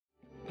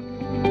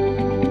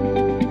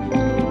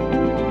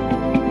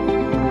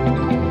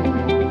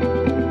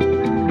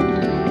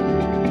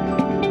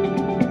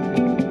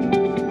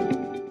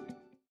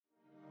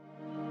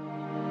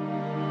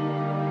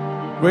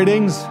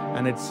Greetings,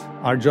 and it's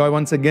our joy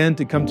once again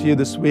to come to you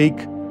this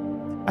week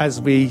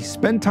as we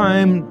spend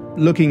time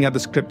looking at the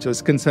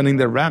scriptures concerning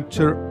the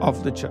rapture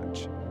of the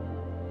church.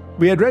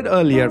 We had read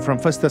earlier from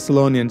 1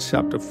 Thessalonians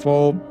chapter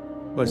 4,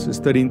 verses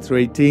 13 through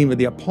 18, where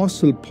the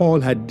Apostle Paul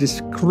had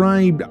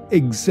described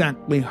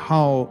exactly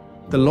how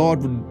the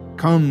Lord would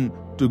come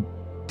to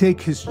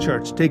take his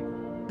church, take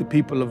the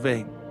people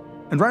away.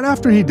 And right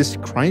after he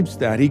describes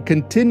that, he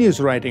continues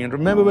writing. And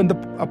remember, when the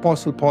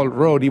Apostle Paul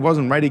wrote, he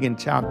wasn't writing in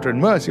chapter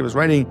and verse. He was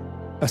writing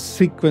a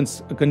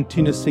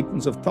continuous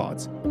sequence of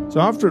thoughts.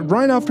 So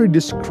right after he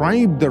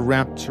described the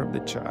rapture of the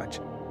church,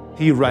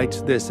 he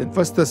writes this in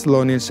 1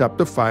 Thessalonians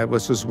chapter 5,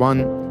 verses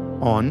 1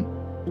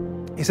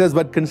 on. He says,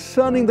 "But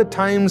concerning the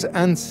times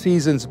and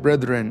seasons,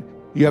 brethren,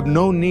 you have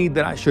no need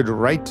that I should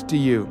write to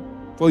you.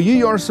 For you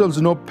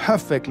yourselves know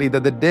perfectly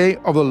that the day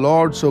of the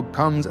Lord so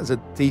comes as a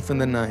thief in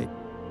the night.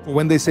 For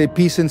when they say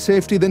peace and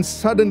safety, then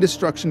sudden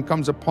destruction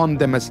comes upon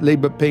them as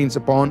labor pains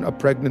upon a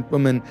pregnant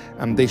woman,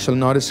 and they shall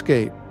not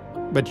escape.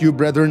 But you,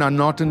 brethren, are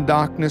not in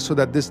darkness, so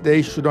that this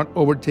day should not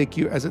overtake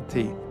you as a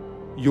thief.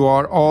 You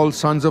are all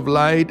sons of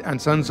light and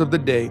sons of the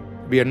day.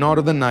 We are not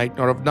of the night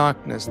nor of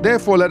darkness.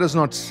 Therefore let us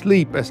not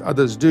sleep as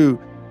others do,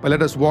 but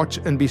let us watch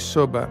and be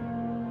sober."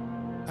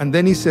 And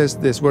then he says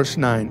this, verse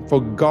 9,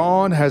 "For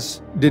God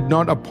did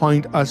not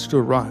appoint us to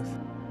wrath,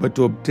 but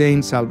to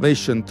obtain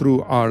salvation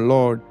through our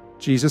Lord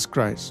Jesus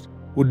Christ,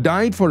 who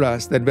died for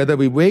us, that whether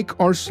we wake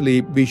or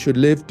sleep, we should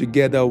live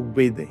together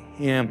with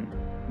him."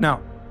 Now,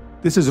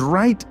 this is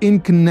right in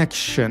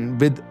connection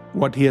with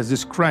what he has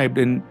described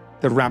in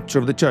the rapture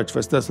of the church.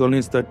 1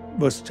 Thessalonians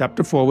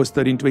chapter 4, verse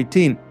 13 to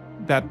 18,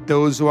 that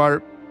those who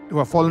are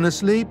fallen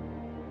asleep,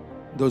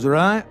 those who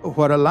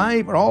are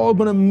alive, are all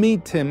going to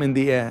meet him in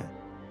the air.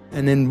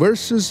 And in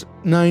verses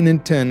 9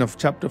 and 10 of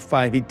chapter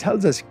 5, he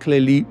tells us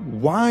clearly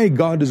why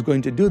God is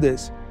going to do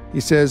this. He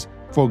says,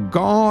 "For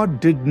God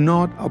did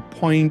not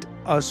appoint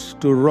us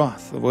to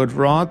wrath." The word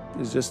wrath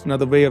is just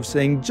another way of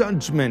saying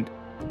judgment.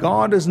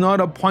 God has not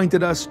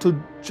appointed us to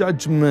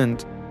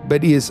judgment,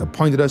 but he has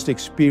appointed us to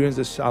experience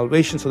the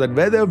salvation, so that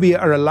whether we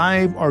are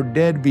alive or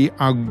dead, we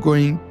are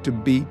going to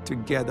be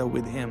together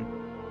with him.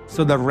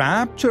 So the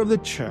rapture of the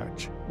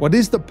church, what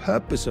is the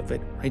purpose of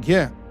it? Right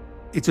here,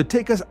 it's to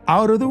take us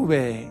out of the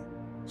way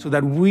so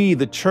that we,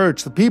 the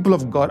church, the people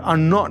of God, are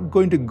not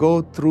going to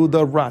go through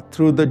the wrath,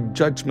 through the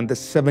judgment, the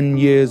 7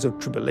 years of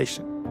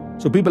tribulation.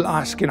 So people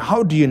ask,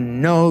 how do you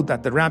know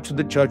that the rapture of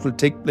the church will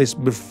take place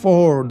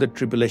before the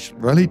tribulation?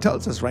 Well, he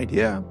tells us right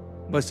here,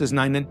 verses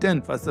 9 and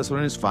 10, 1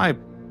 Thessalonians 5.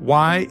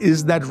 Why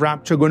is that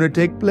rapture going to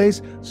take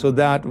place? So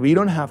that we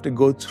don't have to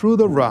go through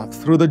the wrath,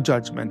 through the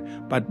judgment,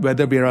 but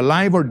whether we are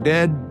alive or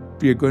dead,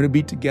 we are going to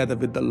be together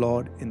with the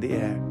Lord in the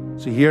air.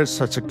 So here's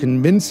such a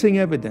convincing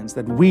evidence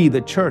that we, the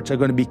church, are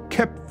going to be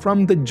kept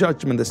from the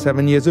judgment, the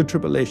 7 years of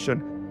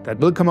tribulation that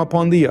will come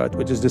upon the earth,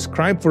 which is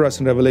described for us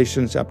in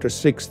Revelation chapter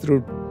 6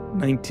 through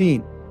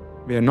 19.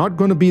 We are not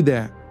going to be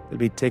there. We'll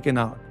be taken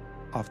out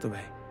of the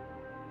way.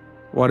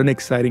 What an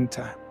exciting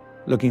time.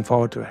 Looking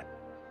forward to it.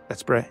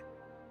 Let's pray.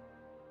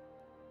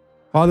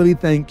 Father, we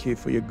thank you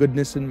for your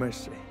goodness and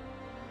mercy,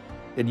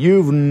 that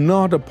you've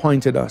not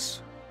appointed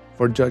us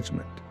for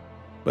judgment,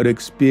 but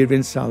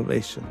experience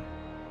salvation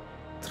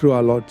through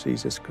our Lord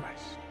Jesus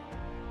Christ.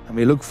 And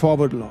we look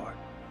forward, Lord,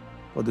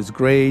 for this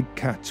great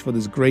catch, for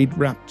this great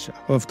rapture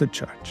of the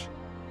church,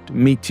 to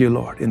meet you,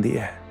 Lord, in the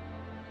air.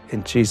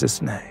 In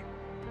Jesus' name,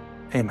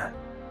 amen.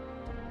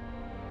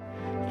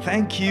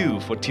 Thank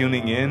you for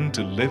tuning in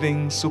to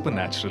Living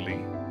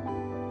Supernaturally.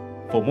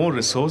 For more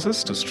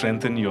resources to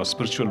strengthen your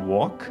spiritual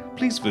walk,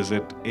 please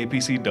visit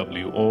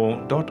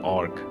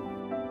apcwo.org.